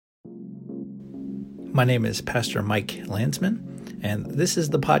My name is Pastor Mike Landsman, and this is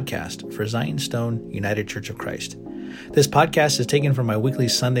the podcast for Zion Stone United Church of Christ. This podcast is taken from my weekly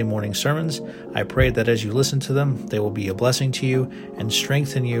Sunday morning sermons. I pray that as you listen to them, they will be a blessing to you and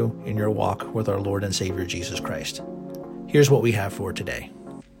strengthen you in your walk with our Lord and Savior Jesus Christ. Here's what we have for today.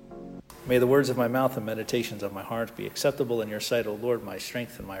 May the words of my mouth and meditations of my heart be acceptable in your sight, O Lord, my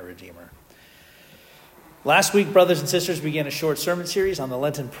strength and my Redeemer. Last week, brothers and sisters, began a short sermon series on the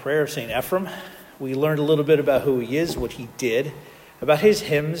Lenten prayer of St. Ephrem. We learned a little bit about who he is, what he did, about his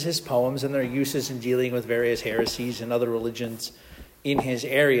hymns, his poems, and their uses in dealing with various heresies and other religions in his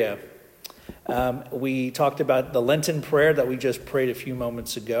area. We talked about the Lenten prayer that we just prayed a few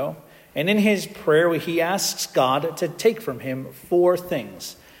moments ago. And in his prayer, he asks God to take from him 4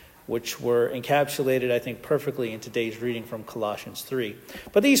 things, which were encapsulated, I think, perfectly in today's reading from Colossians 3.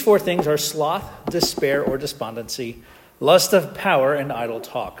 But these 4 things are sloth, despair or despondency, lust of power, and idle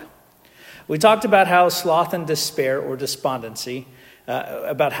talk. We talked about how sloth and despair or despondency,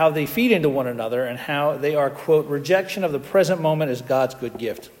 about how they feed into one another and how they are, quote, rejection of the present moment as God's good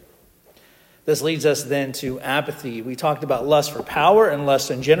gift. This leads us then to apathy. We talked about lust for power and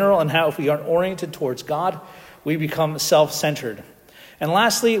lust in general and how if we aren't oriented towards God, we become self-centered. And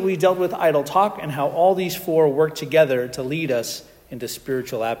lastly, we dealt with idle talk and how all these 4 work together to lead us into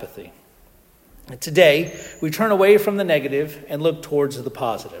spiritual apathy. And today, we turn away from the negative and look towards the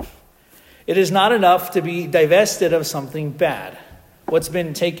positive. It is not enough to be divested of something bad. What's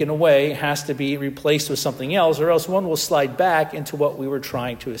been taken away has to be replaced with something else, or else one will slide back into what we were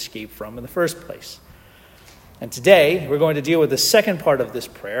trying to escape from in the first place. And today, we're going to deal with the second part of this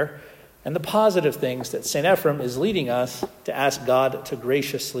prayer, and the positive things that St. Ephrem is leading us to ask God to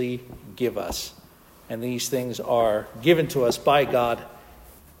graciously give us. And these things are given to us by God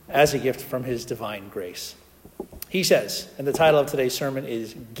as a gift from his divine grace. He says, and the title of today's sermon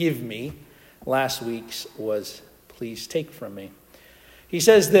is Give Me. Last week's was Please Take From Me. He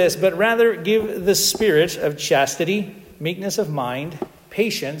says this, but rather give the spirit of chastity, meekness of mind,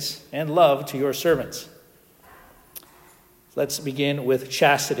 patience, and love to your servants. Let's begin with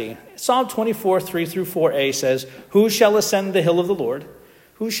chastity. Psalm 24, 3 through 4a says, Who shall ascend the hill of the Lord?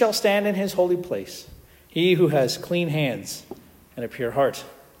 Who shall stand in his holy place? He who has clean hands and a pure heart.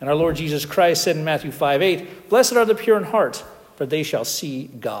 And our Lord Jesus Christ said in Matthew 5:8, Blessed are the pure in heart, for they shall see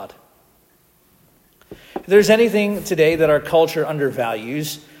God. If there's anything today that our culture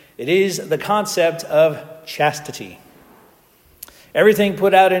undervalues, it is the concept of chastity. Everything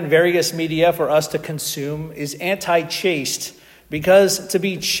put out in various media for us to consume is anti-chaste because to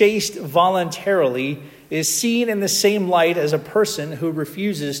be chaste voluntarily is seen in the same light as a person who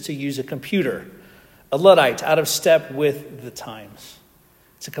refuses to use a computer, a Luddite out of step with the times.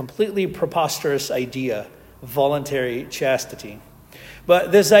 It's a completely preposterous idea, voluntary chastity.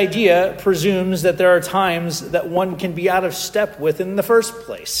 But this idea presumes that there are times that one can be out of step with in the first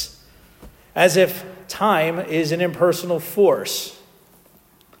place, as if time is an impersonal force.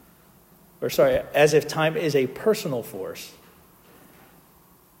 As if time is a personal force.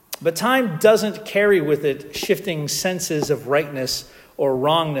 But time doesn't carry with it shifting senses of rightness or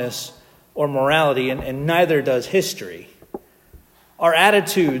wrongness or morality, and neither does history. Our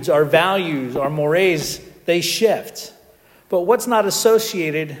attitudes, our values, our mores, they shift. But that's not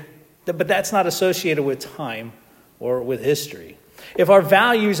associated with time or with history. If our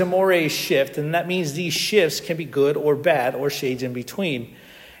values and mores shift, then that means these shifts can be good or bad or shades in between.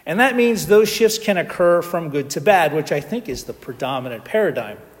 And that means those shifts can occur from good to bad, which I think is the predominant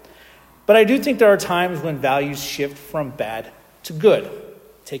paradigm. But I do think there are times when values shift from bad to good.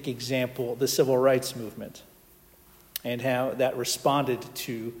 Take example, the civil rights movement and how that responded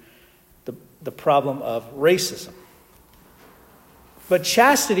to the problem of racism. But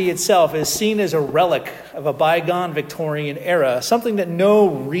chastity itself is seen as a relic of a bygone Victorian era, something that no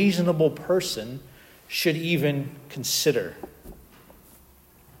reasonable person should even consider.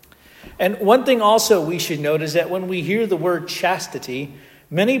 And one thing also we should note is that when we hear the word chastity,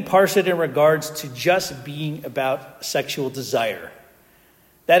 many parse it in regards to just being about sexual desire.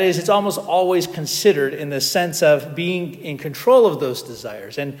 That is, it's almost always considered in the sense of being in control of those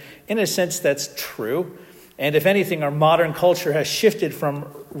desires. And in a sense, that's true. And if anything, our modern culture has shifted from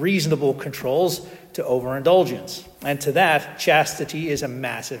reasonable controls to overindulgence. And to that, chastity is a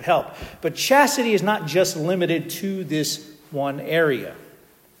massive help. But chastity is not just limited to this one area.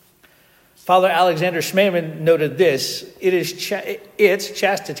 Father Alexander Schmemann noted this,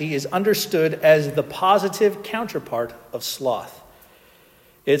 chastity is understood as the positive counterpart of sloth.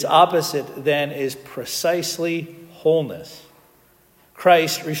 Its opposite, then, is precisely wholeness.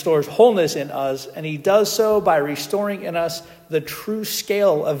 Christ restores wholeness in us, and he does so by restoring in us the true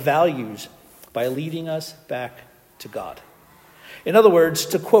scale of values, by leading us back to God. In other words,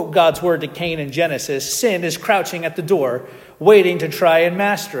 to quote God's word to Cain in Genesis, sin is crouching at the door, waiting to try and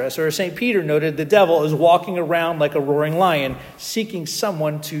master us. Or as St. Peter noted, the devil is walking around like a roaring lion, seeking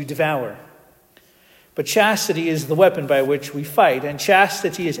someone to devour. But chastity is the weapon by which we fight, and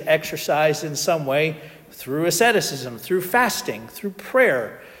chastity is exercised in some way through asceticism, through fasting, through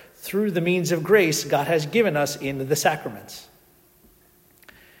prayer, through the means of grace God has given us in the sacraments.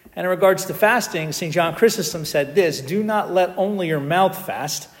 And in regards to fasting, St. John Chrysostom said this: "Do not let only your mouth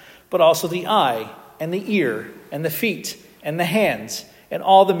fast, but also the eye and the ear and the feet and the hands and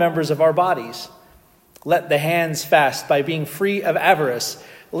all the members of our bodies. Let the hands fast by being free of avarice.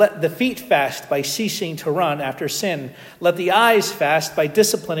 Let the feet fast by ceasing to run after sin. Let the eyes fast by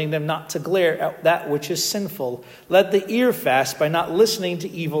disciplining them not to glare at that which is sinful. Let the ear fast by not listening to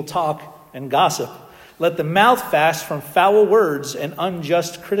evil talk and gossip. Let the mouth fast from foul words and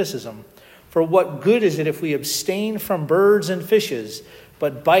unjust criticism. For what good is it if we abstain from birds and fishes,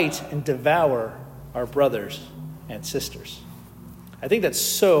 but bite and devour our brothers and sisters?" I think that's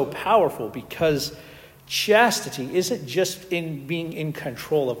so powerful, because chastity isn't just in being in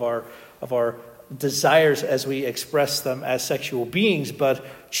control of our desires as we express them as sexual beings, but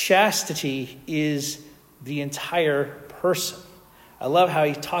chastity is the entire person. I love how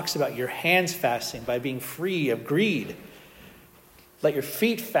he talks about your hands fasting by being free of greed. Let your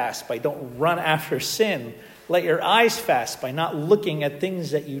feet fast by don't run after sin. Let your eyes fast by not looking at things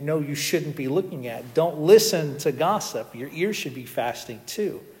that you know you shouldn't be looking at. Don't listen to gossip. Your ears should be fasting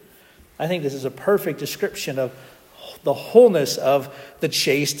too. I think this is a perfect description of the wholeness of the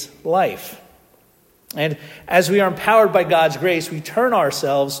chaste life. And as we are empowered by God's grace, we turn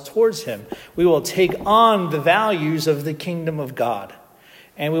ourselves towards him. We will take on the values of the kingdom of God.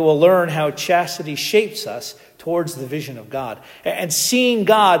 And we will learn how chastity shapes us towards the vision of God. And seeing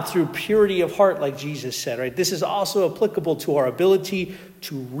God through purity of heart, like Jesus said, right? This is also applicable to our ability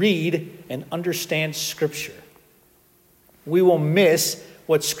to read and understand Scripture. We will miss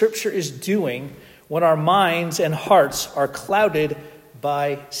what Scripture is doing when our minds and hearts are clouded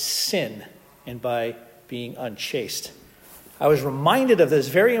by sin and by being unchaste. I was reminded of this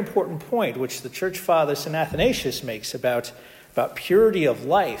very important point which the church father St. Athanasius makes about purity of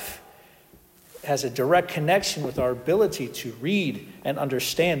life. It has a direct connection with our ability to read and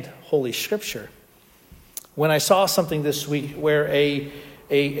understand Holy Scripture. When I saw something this week where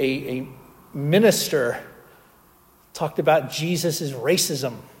a minister talked about Jesus'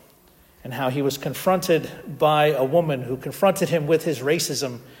 racism and how he was confronted by a woman who confronted him with his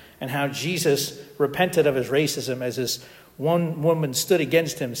racism, and how Jesus repented of his racism as this one woman stood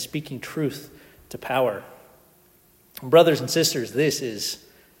against him, speaking truth to power. Brothers and sisters, this is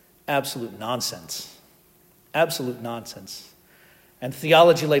absolute nonsense. Absolute nonsense. And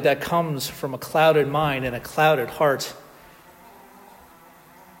theology like that comes from a clouded mind and a clouded heart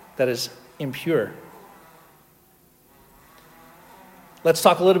that is impure. Let's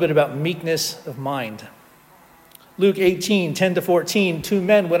talk a little bit about meekness of mind. Luke 18, 10-14, 2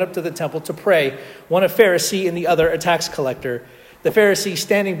 men went up to the temple to pray, one a Pharisee and the other a tax collector. The Pharisee,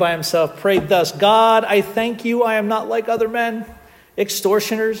 standing by himself, prayed thus: "God, I thank you, I am not like other men,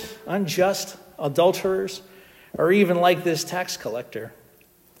 extortioners, unjust, adulterers, or even like this tax collector.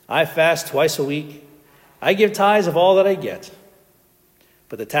 I fast twice a week. I give tithes of all that I get."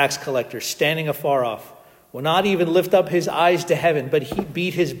 But the tax collector, standing afar off, will not even lift up his eyes to heaven, but he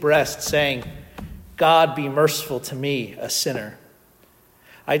beat his breast, saying, "God, be merciful to me, a sinner."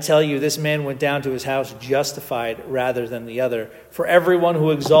 I tell you, this man went down to his house justified rather than the other. For everyone who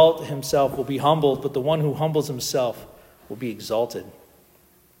exalts himself will be humbled, but the one who humbles himself will be exalted.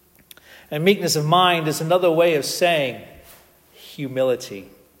 And meekness of mind is another way of saying humility.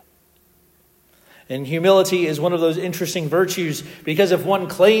 And humility is one of those interesting virtues, because if one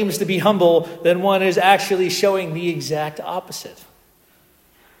claims to be humble, then one is actually showing the exact opposite.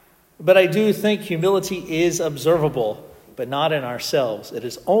 But I do think humility is observable, but not in ourselves. It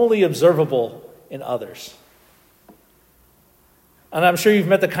is only observable in others. And I'm sure you've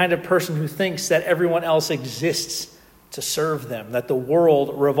met the kind of person who thinks that everyone else exists to serve them, that the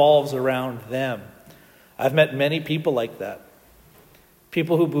world revolves around them. I've met many people like that.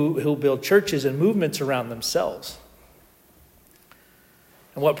 People who build churches and movements around themselves.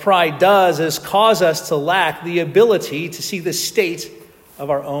 And what pride does is cause us to lack the ability to see the state of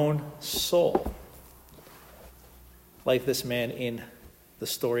our own soul. Like this man in the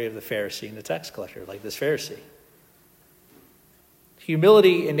story of the Pharisee and the tax collector, like this Pharisee.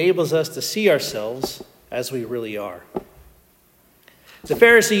 Humility enables us to see ourselves as we really are. The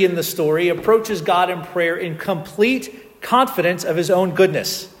Pharisee in the story approaches God in prayer in complete confidence of his own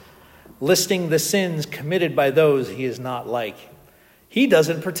goodness. listing the sins committed by those he is not like. He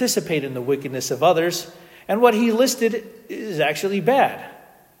doesn't participate in the wickedness of others, and what he listed is actually bad.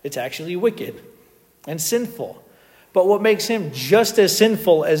 It's actually wicked and sinful. But what makes him just as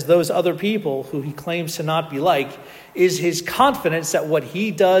sinful as those other people who he claims to not be like is his confidence that what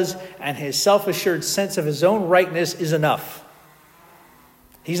he does and his self-assured sense of his own rightness is enough.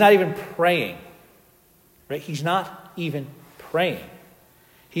 He's not even praying. Right? He's not even praying.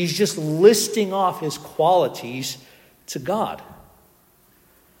 He's just listing off his qualities to God.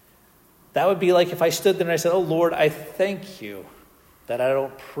 That would be like if I stood there and I said, "Oh Lord, I thank you that I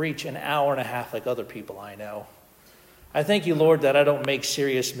don't preach an hour and a half like other people I know. I thank you, Lord, that I don't make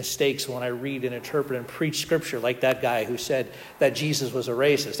serious mistakes when I read and interpret and preach scripture like that guy who said that Jesus was a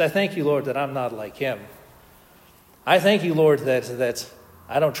racist. I thank you, Lord, that I'm not like him. I thank you, Lord, that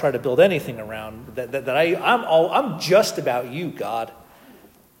I don't try to build anything around, I'm just about you, God.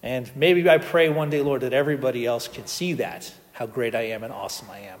 And maybe I pray one day, Lord, that everybody else can see that, how great I am and awesome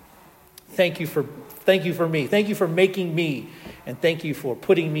I am. Thank you for me. Thank you for making me, and thank you for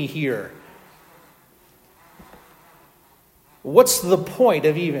putting me here." What's the point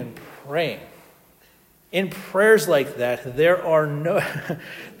of even praying? In prayers like that,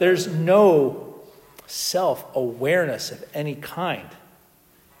 there's no self-awareness of any kind.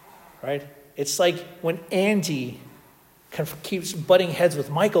 Right? It's like when Andy keeps butting heads with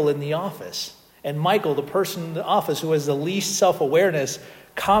Michael in the office. And Michael, the person in the office who has the least self-awareness,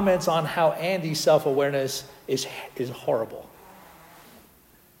 comments on how Andy's self-awareness is horrible.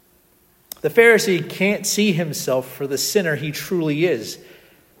 The Pharisee can't see himself for the sinner he truly is.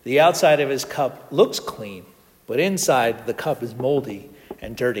 The outside of his cup looks clean, but inside the cup is moldy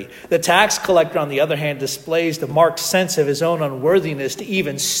and dirty. The tax collector, on the other hand, displays the marked sense of his own unworthiness to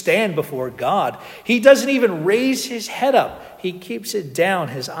even stand before God. He doesn't even raise his head up. He keeps it down,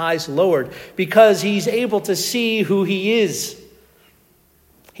 his eyes lowered, because he's able to see who he is.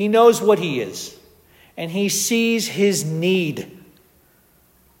 He knows what he is, and he sees his need.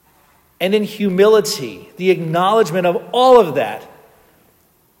 And in humility, the acknowledgement of all of that,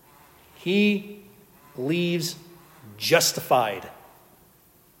 he leaves justified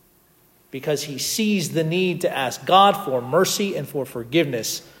because he sees the need to ask God for mercy and for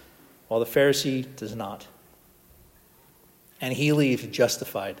forgiveness, while the Pharisee does not. And he leaves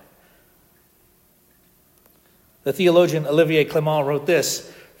justified. The theologian Olivier Clément wrote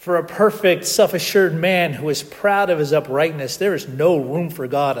this: "For a perfect, self-assured man who is proud of his uprightness, there is no room for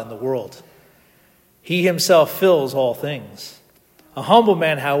God in the world. He himself fills all things. A humble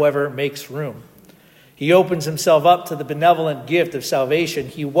man, however, makes room. He opens himself up to the benevolent gift of salvation.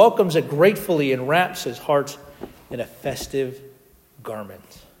 He welcomes it gratefully and wraps his heart in a festive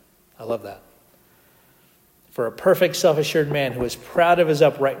garment." I love that. For a perfect, self-assured man who is proud of his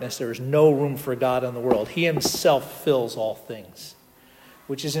uprightness, there is no room for God in the world. He himself fills all things,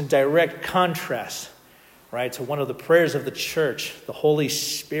 which is in direct contrast, right, to one of the prayers of the church, the Holy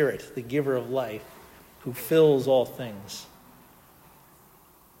Spirit, the giver of life, who fills all things.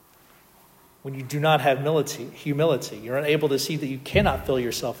 When you do not have humility, you're unable to see that you cannot fill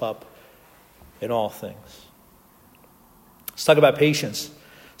yourself up in all things. Let's talk about patience.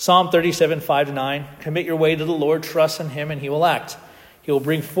 Psalm 37, 5-9. "Commit your way to the Lord, trust in him, and he will act. He will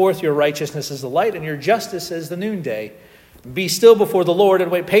bring forth your righteousness as the light and your justice as the noonday. Be still before the Lord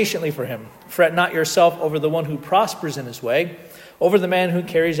and wait patiently for him. Fret not yourself over the one who prospers in his way, over the man who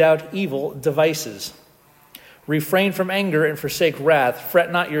carries out evil devices. Refrain from anger and forsake wrath.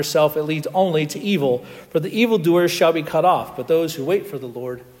 Fret not yourself, it leads only to evil. For the evildoers shall be cut off, but those who wait for the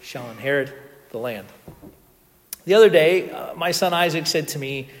Lord shall inherit the land." The other day, my son Isaac said to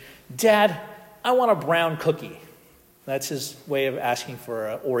me, "Dad, I want a brown cookie." That's his way of asking for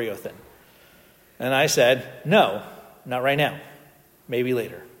an Oreo thin. And I said, "No, not right now. Maybe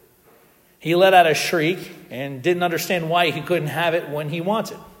later." He let out a shriek and didn't understand why he couldn't have it when he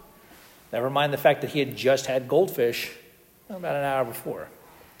wanted. Never mind the fact that he had just had goldfish about an hour before.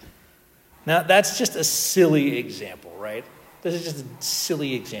 Now, that's just a silly example, right? This is just a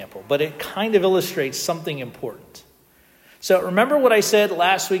silly example, but it kind of illustrates something important. So remember what I said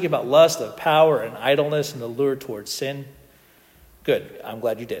last week about lust of power and idleness and the lure towards sin? Good. I'm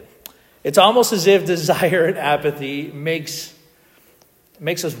glad you did. It's almost as if desire and apathy makes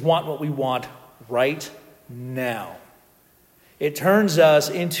us want what we want right now. It turns us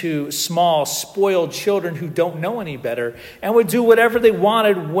into small, spoiled children who don't know any better and would do whatever they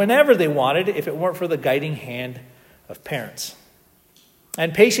wanted whenever they wanted if it weren't for the guiding hand of parents.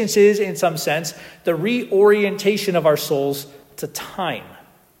 And patience is, in some sense, the reorientation of our souls to time.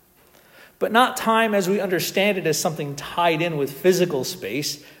 But not time as we understand it as something tied in with physical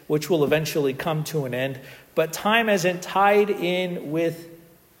space, which will eventually come to an end, but time as in tied in with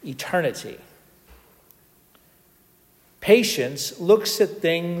eternity. Patience looks at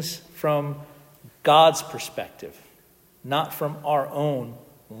things from God's perspective, not from our own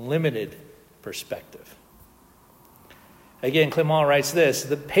limited perspective. Again, Clement writes this: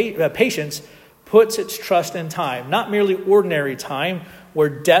 patience puts its trust in time, not merely ordinary time, where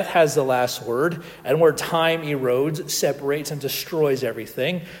death has the last word and where time erodes, separates, and destroys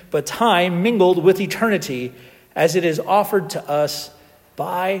everything, but time mingled with eternity as it is offered to us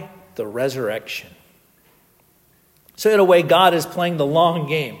by the resurrection. So in a way, God is playing the long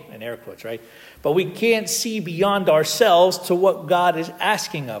game, in air quotes, right? But we can't see beyond ourselves to what God is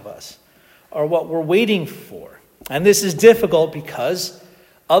asking of us or what we're waiting for. And this is difficult because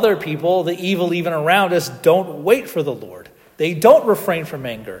other people, the evil even around us, don't wait for the Lord. They don't refrain from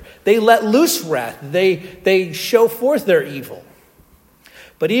anger. They let loose wrath. They show forth their evil.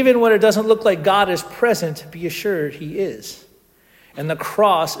 But even when it doesn't look like God is present, be assured he is. And the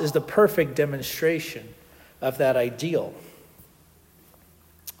cross is the perfect demonstration of that ideal.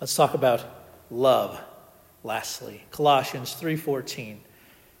 Let's talk about love, lastly. Colossians 3:14.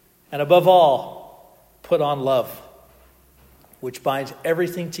 And above all, put on love, which binds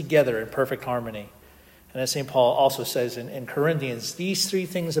everything together in perfect harmony. And as St. Paul also says in Corinthians, these three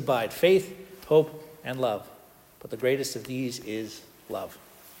things abide: faith, hope, and love. But the greatest of these is love.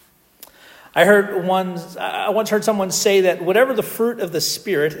 I once heard someone say that whatever the fruit of the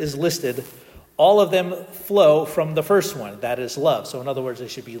Spirit is listed, all of them flow from the first one, that is love. So in other words, they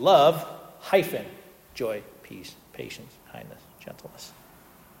should be love, joy, peace, patience, kindness, gentleness.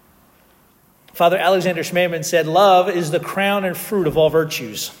 Father Alexander Schmemann said, love is the crown and fruit of all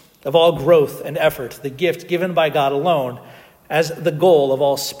virtues, of all growth and effort, the gift given by God alone as the goal of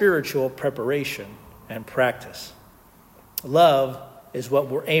all spiritual preparation and practice. Love is what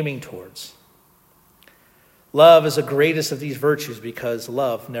we're aiming towards. Love is the greatest of these virtues because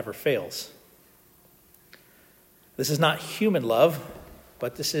love never fails. This is not human love,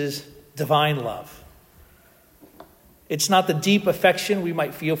 but this is divine love. It's not the deep affection we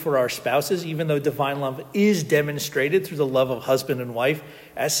might feel for our spouses, even though divine love is demonstrated through the love of husband and wife,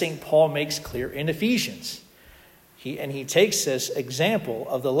 as St. Paul makes clear in Ephesians. He takes this example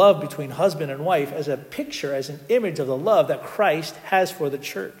of the love between husband and wife as a picture, as an image of the love that Christ has for the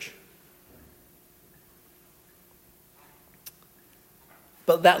church.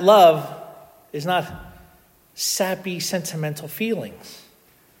 But that love is not sappy, sentimental feelings.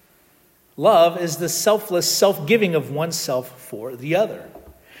 Love is the selfless self-giving of oneself for the other.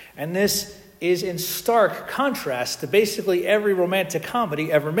 And this is in stark contrast to basically every romantic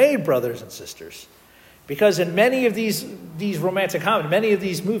comedy ever made, brothers and sisters. Because in many of these romantic comedies, many of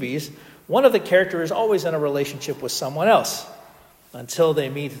these movies, one of the characters is always in a relationship with someone else until they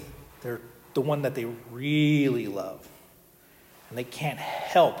meet the one that they really love. And they can't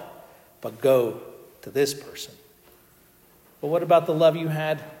help but go to this person. But what about the love you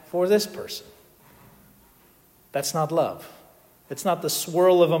had for this person? That's not love. It's not the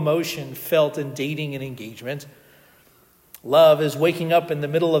swirl of emotion felt in dating and engagement. Love is waking up in the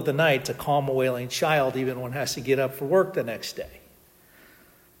middle of the night to calm a wailing child even when one has to get up for work the next day.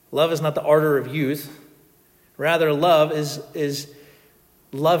 Love is not the ardor of youth. Rather, love is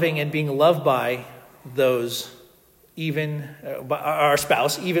loving and being loved by those, even by our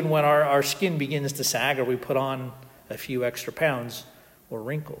spouse, even when our skin begins to sag or we put on a few extra pounds or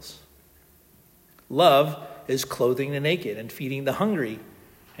wrinkles. Love is clothing the naked and feeding the hungry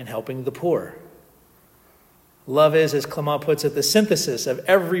and helping the poor. Love is, as Clement puts it, the synthesis of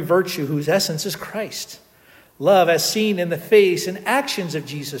every virtue whose essence is Christ. Love, as seen in the face and actions of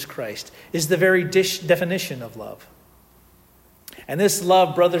Jesus Christ, is the very definition of love. And this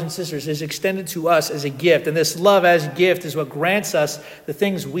love, brothers and sisters, is extended to us as a gift. And this love as gift is what grants us the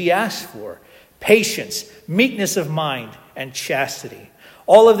things we ask for: patience, meekness of mind, and chastity.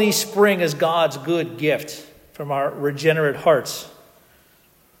 All of these spring as God's good gift from our regenerate hearts.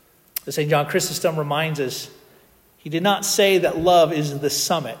 As St. John Chrysostom reminds us, he did not say that love is the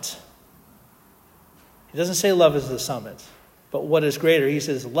summit. He doesn't say love is the summit. But what is greater? He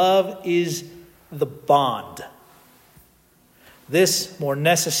says love is the bond. This more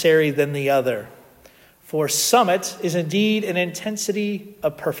necessary than the other. For summit is indeed an intensity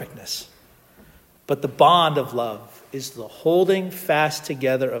of perfectness. But the bond of love is the holding fast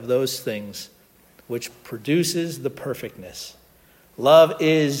together of those things which produces the perfectness. Love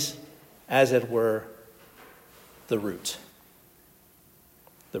is, as it were, the root.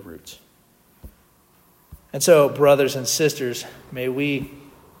 The root. And so, brothers and sisters, may we,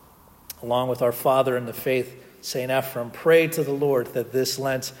 along with our Father in the faith, St. Ephrem prayed to the Lord that this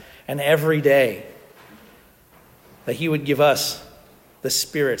Lent and every day, that he would give us the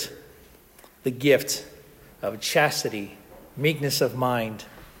Spirit, the gift of chastity, meekness of mind,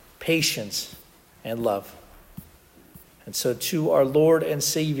 patience, and love. And so to our Lord and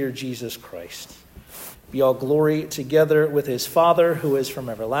Savior Jesus Christ be all glory together with his Father, who is from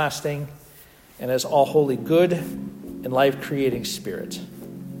everlasting, and as all holy good and life-creating Spirit.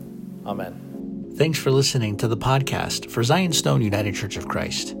 Amen. Thanks for listening to the podcast for Zion Stone United Church of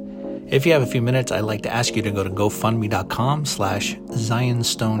Christ. If you have a few minutes, I'd like to ask you to go to GoFundMe.com/Zion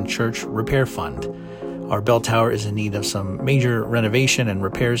Stone Church Repair Fund. Our bell tower is in need of some major renovation and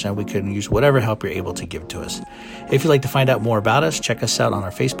repairs, and we could use whatever help you're able to give to us. If you'd like to find out more about us, check us out on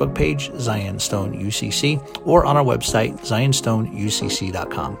our Facebook page, Zion Stone UCC, or on our website,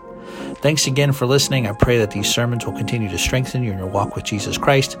 zionstoneucc.com. Thanks again for listening. I pray that these sermons will continue to strengthen you in your walk with Jesus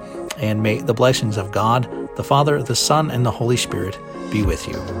Christ, and may the blessings of God, the Father, the Son, and the Holy Spirit be with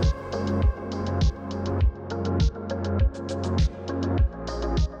you.